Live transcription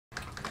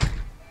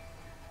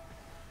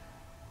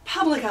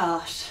Public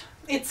art.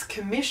 It's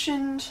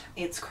commissioned,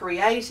 it's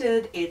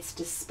created, it's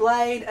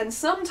displayed, and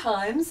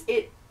sometimes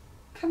it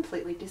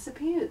completely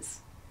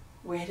disappears.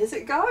 Where does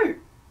it go?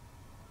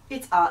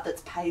 It's art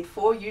that's paid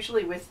for,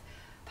 usually with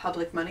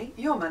public money,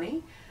 your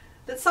money,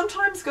 that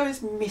sometimes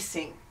goes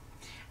missing.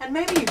 And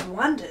maybe you've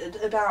wondered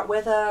about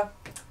whether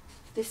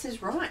this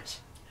is right.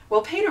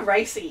 Well, Peter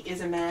Rasey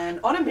is a man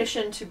on a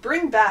mission to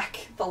bring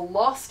back the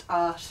lost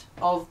art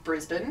of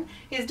Brisbane.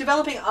 He's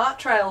developing art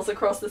trails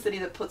across the city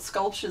that put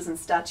sculptures and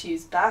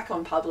statues back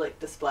on public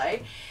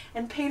display.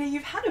 And Peter,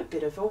 you've had a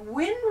bit of a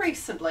win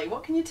recently.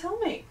 What can you tell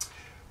me?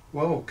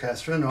 Well,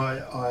 Catherine,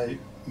 I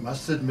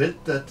must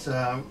admit that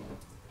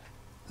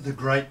the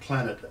Great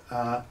Planet,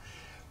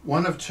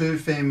 one of two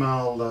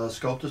female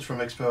sculptors from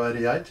Expo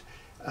 88,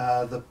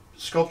 the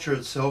sculpture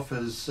itself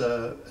has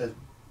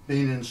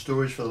been in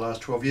storage for the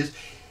last 12 years.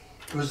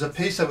 It was a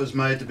piece that was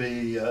made to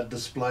be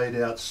displayed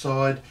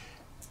outside.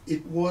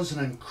 It was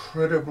an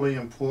incredibly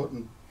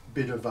important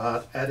bit of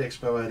art at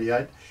Expo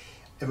 88.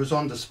 It was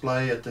on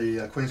display at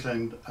the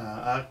Queensland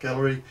Art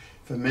Gallery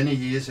for many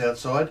years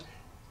outside,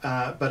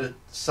 but it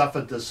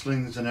suffered the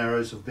slings and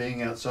arrows of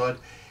being outside.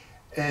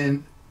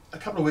 And a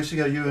couple of weeks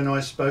ago you and I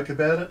spoke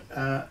about it,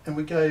 and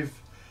we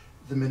gave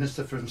the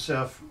Minister from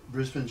South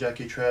Brisbane,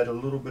 Jackie Trad, a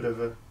little bit of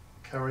a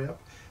curry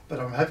up. But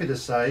I'm happy to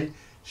say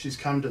she's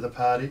come to the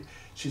party.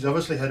 She's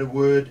obviously had a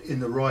word in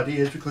the right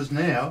ears, because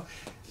now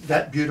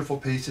that beautiful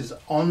piece is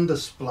on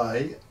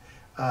display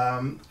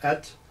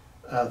at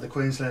the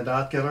Queensland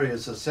Art Gallery.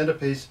 It's a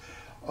centrepiece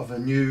of a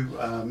new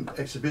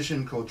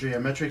exhibition called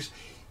Geometrics.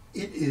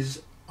 It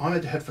is, I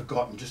had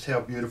forgotten just how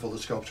beautiful the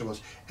sculpture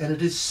was, and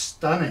it is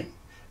stunning,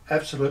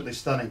 absolutely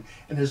stunning,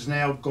 and has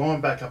now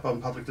gone back up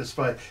on public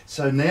display.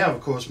 So now,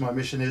 of course, my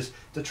mission is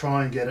to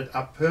try and get it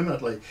up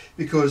permanently,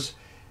 because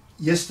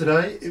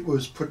yesterday it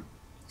was put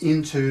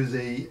into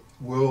the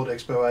World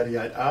Expo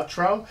 88 Art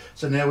Trail.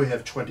 So now we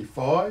have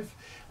 25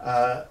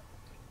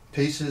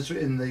 pieces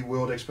in the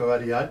World Expo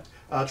 88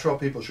 Art Trail.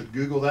 People should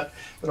Google that.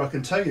 But I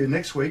can tell you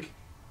next week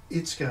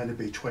it's going to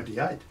be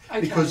 28.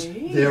 Okay. Because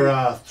there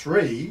are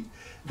 3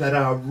 that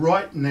are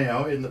right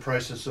now in the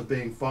process of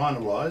being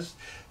finalised.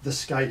 The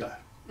skater,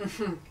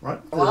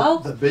 right?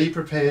 The Be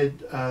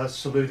Prepared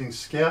saluting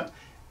scout,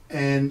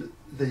 and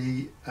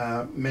the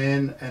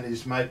man and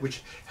his mate,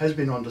 which has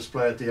been on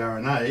display at the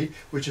RNA,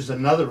 which is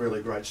another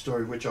really great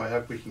story, which I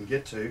hope we can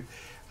get to.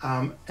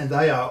 And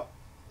they are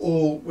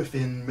all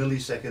within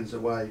milliseconds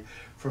away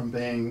from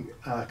being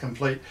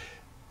complete.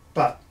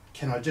 But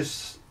can I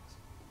just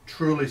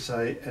truly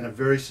say, and a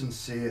very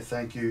sincere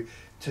thank you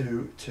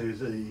to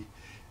the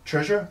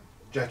Treasurer,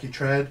 Jackie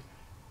Trad.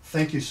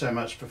 Thank you so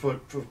much for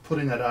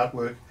putting that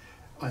artwork.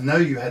 I know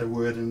you had a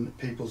word in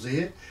people's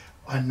ear.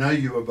 I know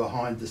you were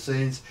behind the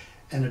scenes.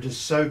 And it is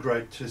so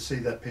great to see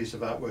that piece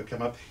of artwork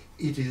come up.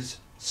 It is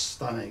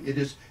stunning. It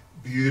is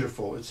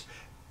beautiful. It's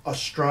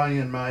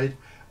Australian made,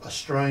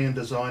 Australian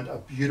designed, a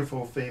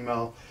beautiful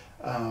female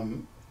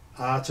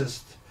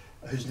artist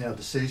who's now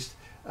deceased,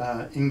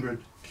 Inge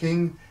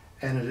King,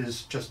 and it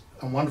is just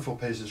a wonderful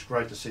piece. It's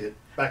great to see it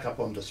back up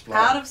on display.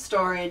 Out of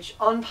storage,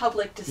 on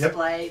public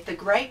display, yep. The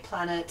Great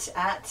Planet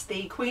at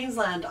the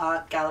Queensland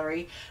Art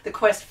Gallery. The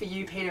quest for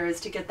you, Peter,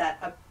 is to get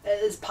that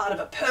as part of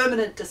a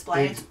permanent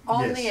display. It's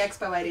on the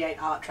Expo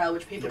 88 Art Trail,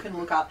 which people can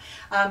look up.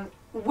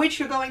 Which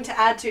you're going to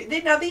add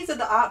to. Now, these are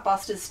the Art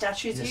Busters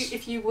statues. Yes.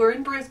 If you were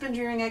in Brisbane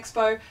during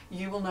Expo,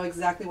 you will know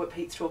exactly what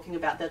Pete's talking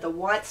about. They're the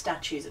white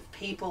statues of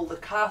people, the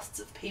casts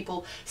of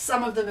people.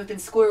 Some of them have been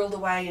squirreled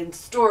away in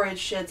storage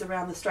sheds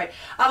around the strait.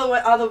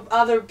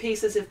 Other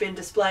pieces have been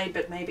displayed,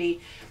 but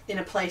maybe in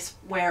a place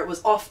where it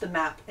was off the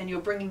map, and you're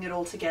bringing it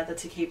all together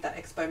to keep that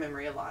Expo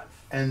memory alive.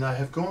 And they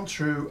have gone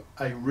through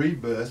a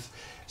rebirth.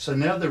 So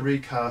now they're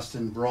recast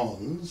in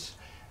bronze,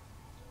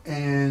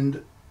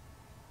 and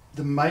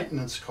the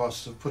maintenance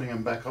costs of putting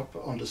them back up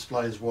on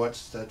display as white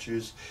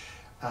statues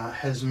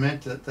has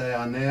meant that they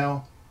are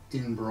now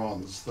in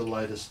bronze, the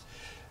latest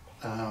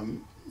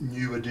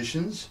new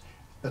additions,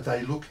 but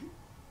they look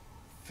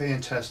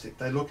fantastic.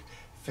 They look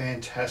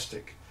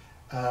fantastic.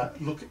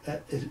 Look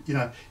at it, you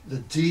know, the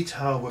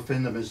detail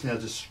within them is now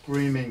just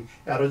screaming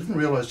out. I didn't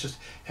realise just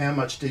how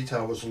much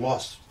detail was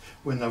lost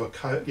when they were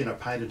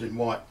painted in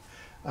white.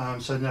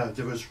 So no,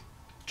 there was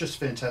just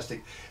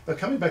fantastic. But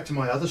coming back to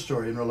my other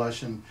story in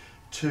relation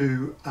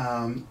to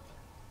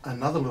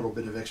another little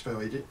bit of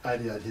Expo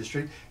 88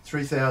 history,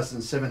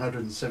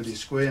 3,770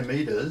 square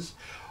metres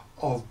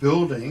of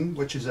building,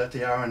 which is at the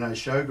RNA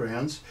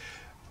Showgrounds,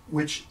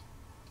 which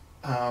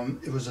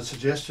it was a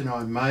suggestion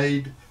I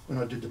made when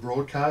I did the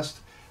broadcast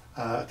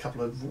a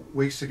couple of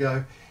weeks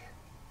ago,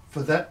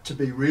 for that to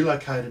be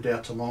relocated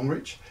out to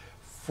Longreach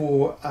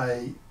for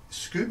a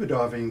scuba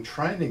diving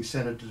training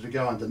centre to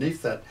go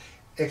underneath that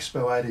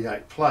Expo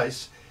 88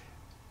 place.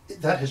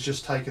 That has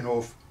just taken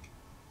off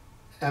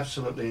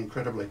absolutely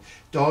incredibly.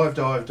 Dive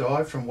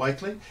from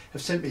Wakely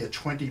have sent me a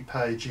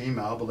 20-page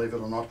email, believe it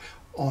or not,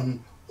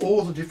 on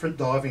all the different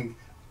diving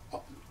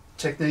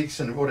techniques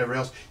and whatever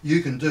else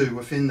you can do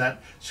within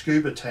that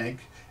scuba tank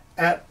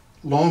at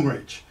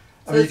Longreach.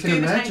 Oh, The you can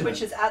scuba tank, imagine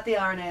which it. is at the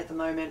RNA at the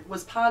moment,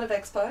 was part of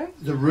Expo.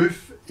 The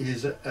roof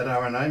is at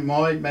RNA.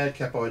 My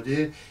madcap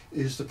idea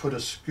is to put a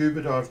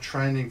scuba dive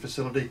training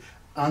facility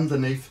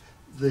underneath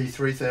the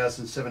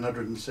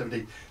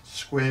 3,770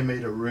 square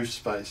metre roof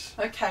space.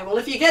 Okay, well,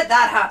 if you get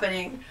that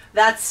happening,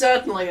 that's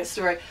certainly a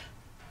story.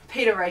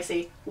 Peter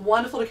Rasey,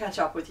 wonderful to catch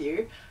up with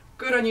you.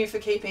 Good on you for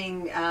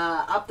keeping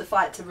up the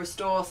fight to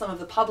restore some of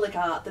the public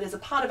art that is a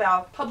part of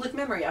our public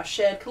memory, our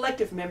shared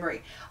collective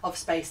memory of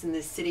space in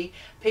this city.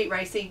 Pete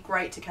Rasey,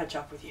 great to catch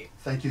up with you.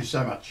 Thank you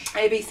so much.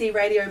 ABC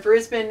Radio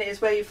Brisbane is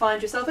where you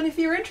find yourself, and if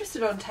you're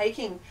interested on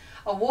taking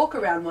a walk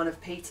around one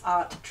of Pete's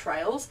art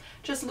trails,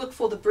 just look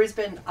for the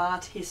Brisbane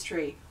Art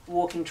History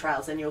Walking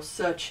Trails in your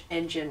search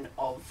engine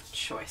of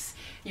choice.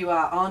 You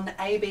are on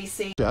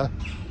ABC.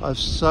 I've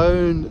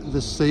sown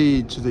the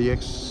seed to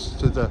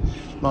the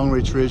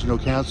Longreach Regional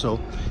Council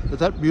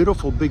that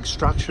beautiful big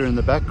structure in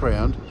the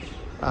background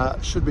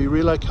should be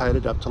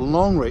relocated up to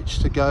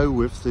Longreach to go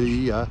with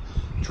the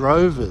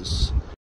drovers.